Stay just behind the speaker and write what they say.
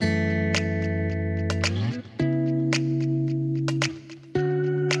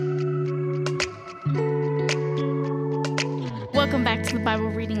welcome back to the Bible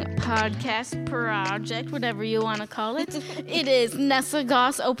Reading Podcast Project, whatever you want to call it. It is Nessa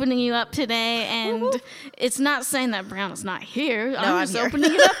Goss opening you up today, and it's not saying that Brieanna's not here. I'm just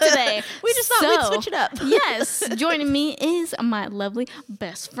opening it up today. We just thought we'd switch it up. Yes, joining me is my lovely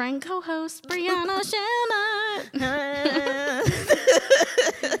best friend co-host, Brieanna Shunammite.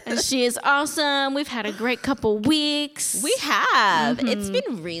 And she is awesome. We've had a great couple weeks. We have. Mm-hmm. It's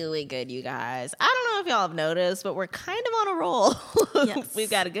been really good, you guys. I don't know if y'all have noticed, but we're kind of on a roll. Yes. We've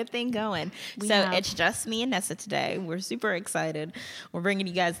got a good thing going. It's just me and Nessa today. We're super excited. We're bringing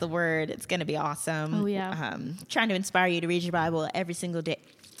you guys the word. It's going to be awesome. Oh, yeah. Trying to inspire you to read your Bible every single day.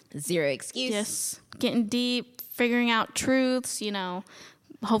 Zero excuse. Yes. Getting deep, figuring out truths,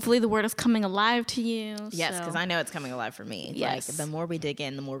 Hopefully the word is coming alive to you. Yes, because I know it's coming alive for me. Yes. Like, the more we dig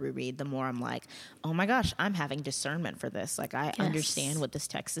in, the more we read, the more I'm like, oh my gosh, I'm having discernment for this. Like, I understand what this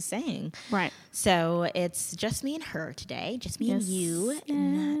text is saying. Right. So it's just me and her today, just me and you,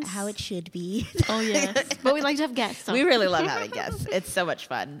 and how it should be. Oh, yes. But we like to have guests. So. We really love having guests. It's so much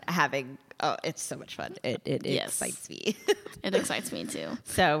fun it's so much fun. It excites me. It excites me too.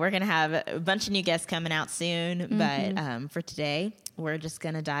 So we're going to have a bunch of new guests coming out soon. Mm-hmm. But for today, we're just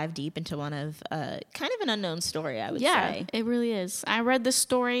going to dive deep into one of kind of an unknown story, I would say. Yeah, it really is. I read this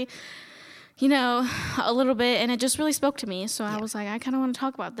story, a little bit, and it just really spoke to me. So I was like, I kind of want to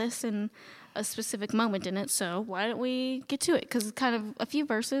talk about this in a specific moment in it. So why don't we get to it? Because it's kind of a few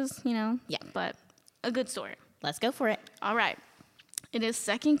verses, Yeah, but a good story. Let's go for it. All right. It is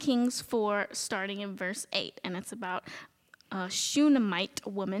 2 Kings 4, starting in verse 8, and it's about a Shunammite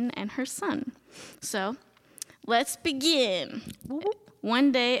woman and her son. So, let's begin.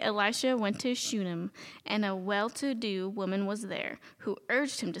 One day, Elisha went to Shunem, and a well-to-do woman was there, who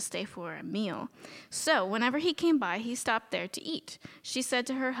urged him to stay for a meal. So, whenever he came by, he stopped there to eat. She said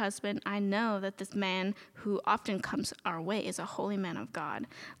to her husband, I know that this man who often comes our way is a holy man of God.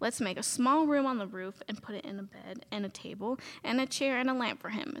 Let's make a small room on the roof and put it in a bed and a table and a chair and a lamp for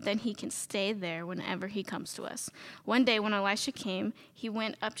him. Then he can stay there whenever he comes to us. One day, when Elisha came, he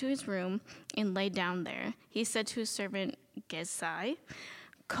went up to his room and lay down there. He said to his servant, Gehazi,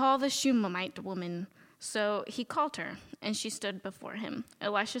 call the Shunammite woman. So he called her, and she stood before him.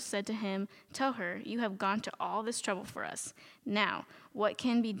 Elisha said to him, tell her, you have gone to all this trouble for us. Now, what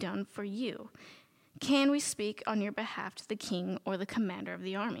can be done for you? Can we speak on your behalf to the king or the commander of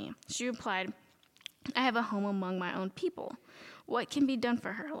the army? She replied, I have a home among my own people. What can be done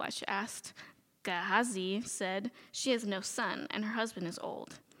for her? Elisha asked. Gehazi said, she has no son, and her husband is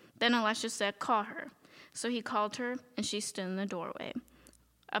old. Then Elisha said, call her. So he called her, and she stood in the doorway.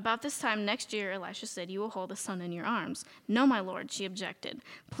 About this time next year, Elisha said, you will hold a son in your arms. No, my lord, she objected.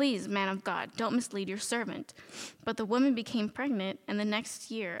 Please, man of God, don't mislead your servant. But the woman became pregnant, and the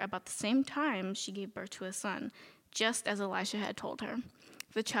next year, about the same time, she gave birth to a son, just as Elisha had told her.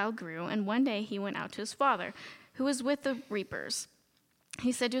 The child grew, and one day he went out to his father, who was with the reapers.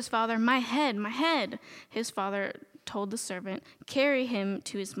 He said to his father, my head, my head. His father told the servant, carry him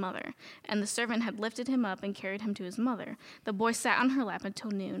to his mother. And the servant had lifted him up and carried him to his mother. The boy sat on her lap until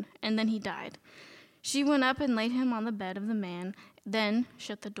noon, and then he died. She went up and laid him on the bed of the man, then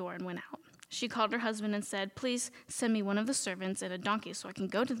shut the door and went out. She called her husband and said, please send me one of the servants and a donkey so I can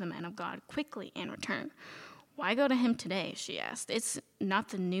go to the man of God quickly and return. Why go to him today? She asked. It's not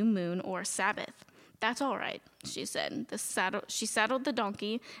the new moon or Sabbath. That's all right, she said. She saddled the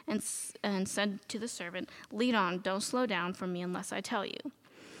donkey and said to the servant, lead on, don't slow down for me unless I tell you.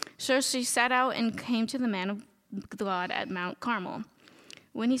 So she set out and came to the man of God at Mount Carmel.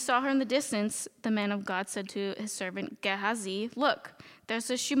 When he saw her in the distance, the man of God said to his servant Gehazi, look, there's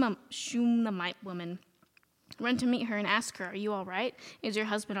a Shunammite woman. Run to meet her and ask her, are you all right? Is your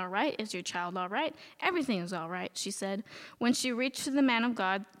husband all right? Is your child all right? Everything is all right, she said. When she reached the man of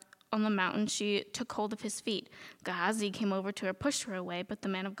God on the mountain, she took hold of his feet. Gehazi came over to her, pushed her away, but the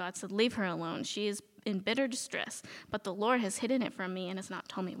man of God said, leave her alone. She is in bitter distress, but the Lord has hidden it from me and has not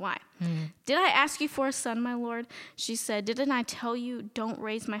told me why. Did I ask you for a son, my Lord? She said, didn't I tell you, don't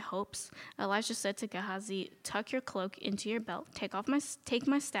raise my hopes? Elisha said to Gehazi, tuck your cloak into your belt, take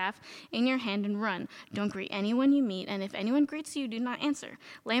my staff in your hand and run. Don't greet anyone you meet, and if anyone greets you, do not answer.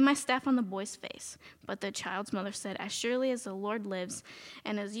 Lay my staff on the boy's face. But the child's mother said, as surely as the Lord lives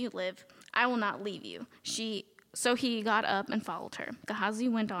and as you live, I will not leave you. So he got up and followed her. Gehazi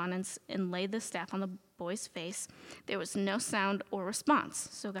went on and laid the staff on the boy's face. There was no sound or response.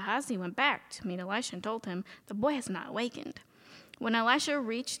 So Gehazi went back to meet Elisha and told him, the boy has not awakened. When Elisha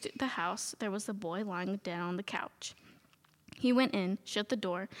reached the house, there was the boy lying dead on the couch. He went in, shut the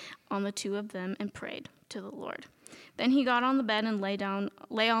door on the two of them, and prayed to the Lord. Then he got on the bed and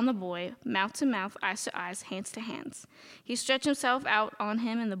lay on the boy, mouth to mouth, eyes to eyes, hands to hands. He stretched himself out on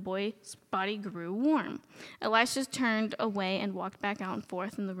him, and the boy's body grew warm. Elisha turned away and walked back out and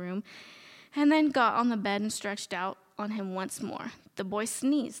forth in the room, and then got on the bed and stretched out on him once more. The boy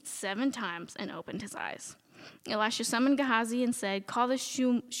sneezed 7 times and opened his eyes. Elisha summoned Gehazi and said, "Call the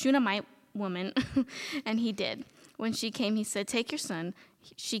Shunammite woman," and he did. When she came, he said, "Take your son."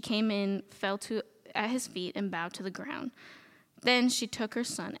 She came in, fell at his feet, and bowed to the ground. Then she took her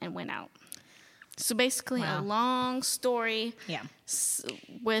son and went out. So basically, a long story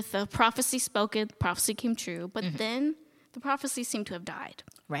with a prophecy spoken. Prophecy came true, but then the prophecy seemed to have died.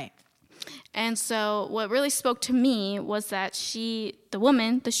 Right. And so what really spoke to me was that the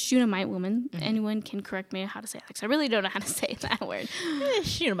woman, the Shunammite woman, anyone can correct me how to say it, because I really don't know how to say that word.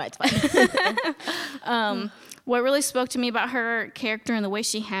 Shunammite's fine. What really spoke to me about her character and the way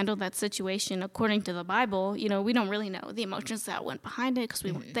she handled that situation, according to the Bible, we don't really know the emotions that went behind it because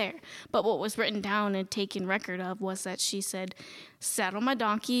we weren't there. But what was written down and taken record of was that she said, "Saddle my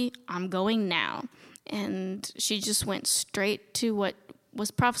donkey, I'm going now." And she just went straight to what was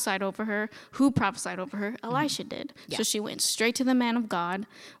prophesied over her. Who prophesied over her? Elisha did. Yeah. So she went straight to the man of God,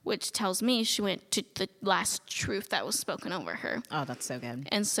 which tells me she went to the last truth that was spoken over her. Oh, that's so good.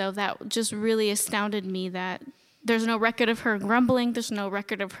 And so that just really astounded me that there's no record of her grumbling. There's no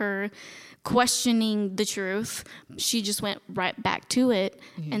record of her questioning the truth. She just went right back to it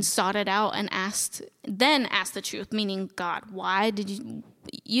and sought it out and asked the truth, meaning, God, why did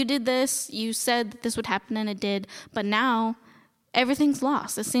you did this? You said that this would happen and it did, but now everything's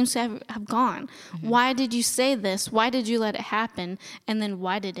lost. It seems to have gone. Why did you say this? Why did you let it happen? And then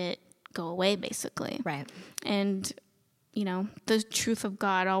why did it go away, basically? Right. And, the truth of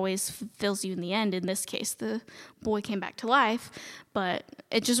God always fulfills you in the end. In this case, the boy came back to life. But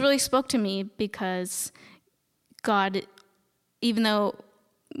it just really spoke to me because God, even though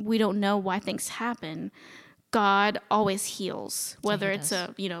we don't know why things happen, God always heals, whether it's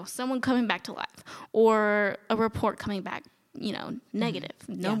someone coming back to life or a report coming back negative,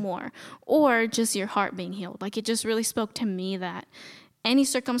 no more, or just your heart being healed. Like, it just really spoke to me that any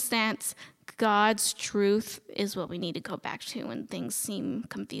circumstance, God's truth is what we need to go back to when things seem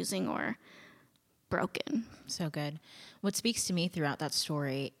confusing or broken. So good. What speaks to me throughout that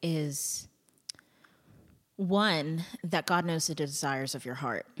story is, one, that God knows the desires of your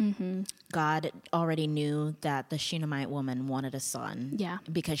heart. God already knew that the Shunammite woman wanted a son. Yeah.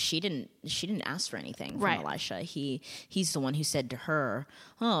 Because she didn't ask for anything from Elisha. He's the one who said to her,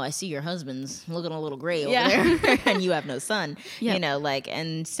 "Oh, I see your husband's looking a little gray over there and you have no son." Yep.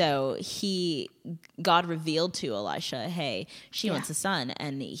 And so God revealed to Elisha, hey, she wants a son,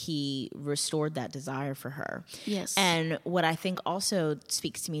 and he restored that desire for her. Yes. And what I think also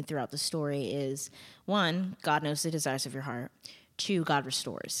speaks to me throughout the story is, one, God knows the desires of your heart. 2, God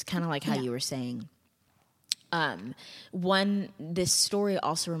restores, kind of like how you were saying. This story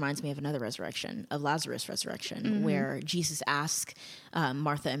also reminds me of another resurrection, of Lazarus' resurrection, where Jesus asked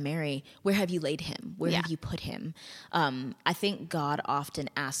Martha and Mary, "Where have you laid him? Where have you put him?" I think God often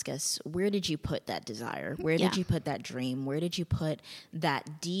asks us, where did you put that desire? Where did you put that dream? Where did you put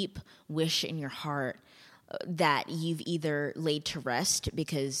that deep wish in your heart that you've either laid to rest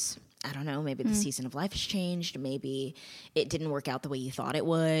because, I don't know, maybe the season of life has changed. Maybe it didn't work out the way you thought it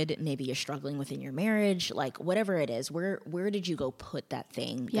would. Maybe you're struggling within your marriage. Like, whatever it is, where did you go put that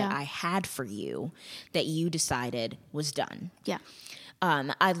thing that I had for you that you decided was done? Yeah.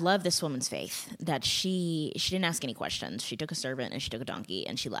 I love this woman's faith that she didn't ask any questions. She took a servant and she took a donkey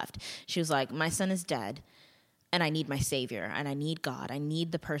and she left. She was like, "My son is dead. And I need my Savior, and I need God. I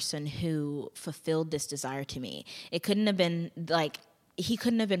need the person who fulfilled this desire to me." It couldn't have been like, he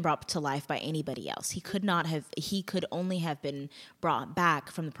couldn't have been brought to life by anybody else. He could only have been brought back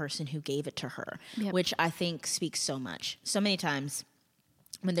from the person who gave it to her, which I think speaks so much. So many times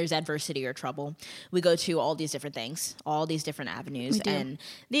when there's adversity or trouble, we go to all these different things, all these different avenues, and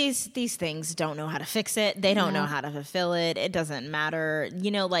these things don't know how to fix it. They don't know how to fulfill it. It doesn't matter.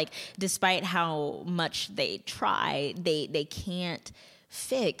 Despite how much they try, they can't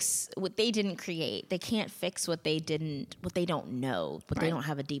fix what they didn't create. They can't fix what they don't know, what they don't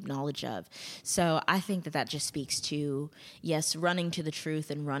have a deep knowledge of. So I think that just speaks to, yes, running to the truth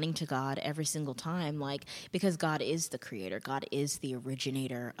and running to God every single time, because God is the creator. God is the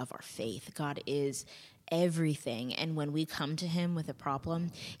originator of our faith. God is everything. And when we come to him with a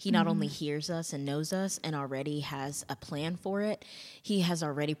problem, he not only hears us and knows us and already has a plan for it, he has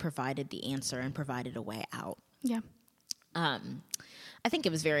already provided the answer and provided a way out. Yeah. I think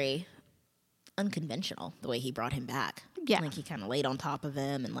it was very unconventional the way he brought him back. Yeah. Like, he kind of laid on top of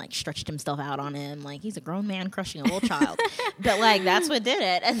him and, like, stretched himself out on him. Like, he's a grown man crushing a little child. But, like, that's what did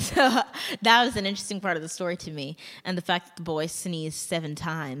it. And so that was an interesting part of the story to me. And the fact that the boy sneezed 7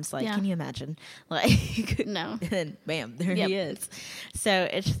 times. Like, can you imagine? Like, no. And then, bam, there he is. So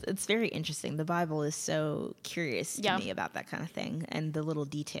it's very interesting. The Bible is so curious to me about that kind of thing and the little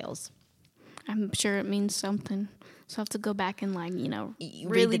details. I'm sure it means something. So I have to go back and, like, dig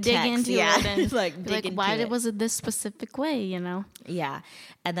really into it and like, why was it this specific way, Yeah.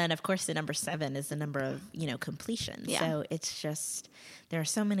 And then, of course, the number 7 is the number of, completion. Yeah. So it's just, there are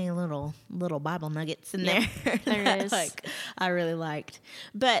so many little Bible nuggets in there. There is. Like, I really liked.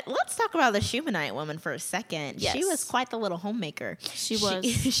 But let's talk about the Shunammite woman for a second. Yes. She was quite the little homemaker. She was.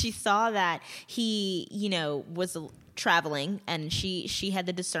 She saw that he, was traveling, and she had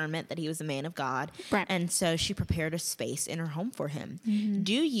the discernment that he was a man of God, right. And so she prepared a space in her home for him. Mm-hmm.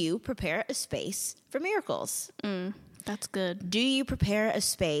 Do you prepare a space for miracles? That's good. Do you prepare a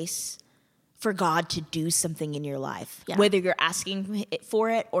space for God to do something in your life, yeah. whether you're asking for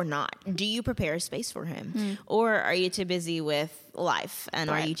it or not? Do you prepare a space for him? Or are you too busy with life, and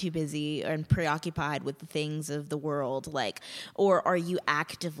right. are you too busy and preoccupied with the things of the world, or are you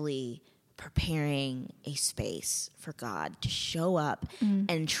actively preparing a space for God to show up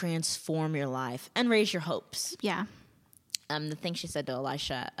and transform your life and raise your hopes? Yeah. The thing she said to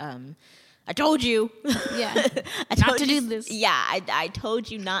Elisha, I told you. Yeah. Not to do this. Yeah, I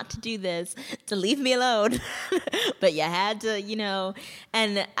told you not to do this, to leave me alone. But you had to,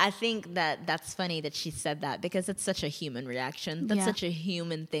 and I think that's funny that she said that, because it's such a human reaction. That's such a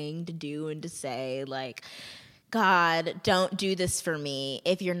human thing to do and to say, like, God, don't do this for me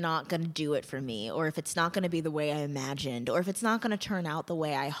if you're not going to do it for me, or if it's not going to be the way I imagined, or if it's not going to turn out the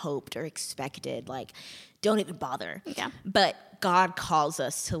way I hoped or expected. Like, don't even bother. Yeah. But God calls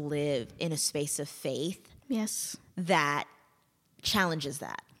us to live in a space of faith. Yes. That challenges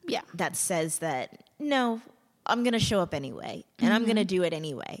that. Yeah. That says that, no, I'm going to show up anyway, and I'm going to do it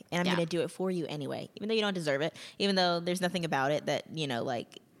anyway, and I'm going to do it for you anyway, even though you don't deserve it, even though there's nothing about it that,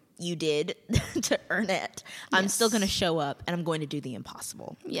 you did to earn it. I'm still going to show up, and I'm going to do the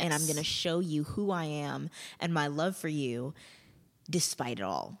impossible. Yes. And I'm going to show you who I am and my love for you despite it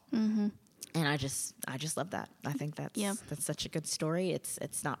all. Mm-hmm. And I just love that. I think that's such a good story.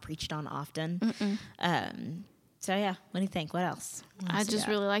 It's not preached on often. So yeah, what do you think? What else? I just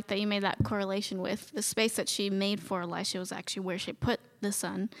really like that you made that correlation with the space that she made for Elisha was actually where she put the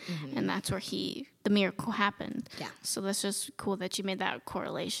son, and that's where the miracle happened. Yeah. So that's just cool that you made that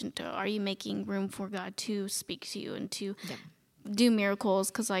correlation to, are you making room for God to speak to you and to do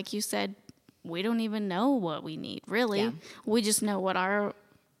miracles? Because like you said, we don't even know what we need, really. Yeah. We just know what our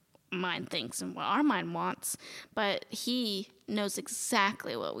mind thinks and what our mind wants, but he knows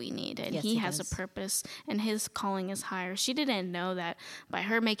exactly what we need, and he has a purpose, and his calling is higher. She didn't know that by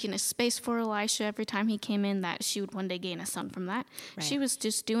her making a space for Elisha every time he came in, that she would one day gain a son from that. Right. She was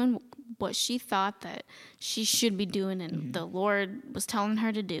just doing what she thought that she should be doing, and the Lord was telling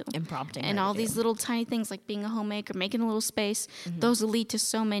her to do, and prompting and her all to these little tiny things like being a homemaker, making a little space, those lead to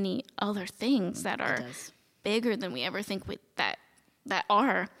so many other things that are bigger than we ever think that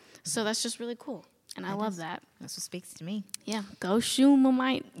are. So that's just really cool. And I love that. That's what speaks to me. Yeah. Go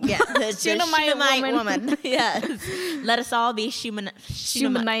Shunammite. Yeah. The Shunammite woman. Yes. Let us all be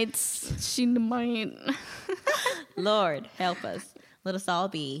Shunammites. Shunammite. Lord, help us. Let us all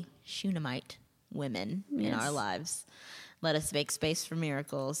be Shunammite women in our lives. Let us make space for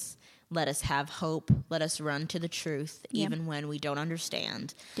miracles. Let us have hope. Let us run to the truth, even when we don't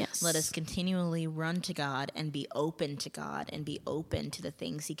understand. Yes. Let us continually run to God and be open to God and be open to the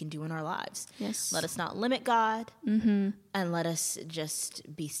things he can do in our lives. Yes. Let us not limit God, and let us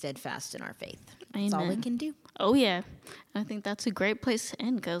just be steadfast in our faith. Amen. That's all we can do. Oh, yeah. I think that's a great place to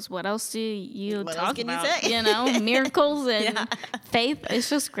end, because what else do you talk about? You say? Miracles and faith. It's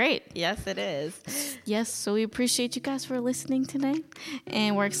just great. Yes, it is. Yes, so we appreciate you guys for listening today,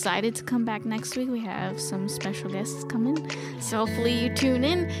 and we're excited to come back next week. We have some special guests coming, so hopefully you tune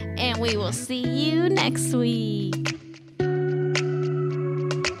in, and we will see you next week.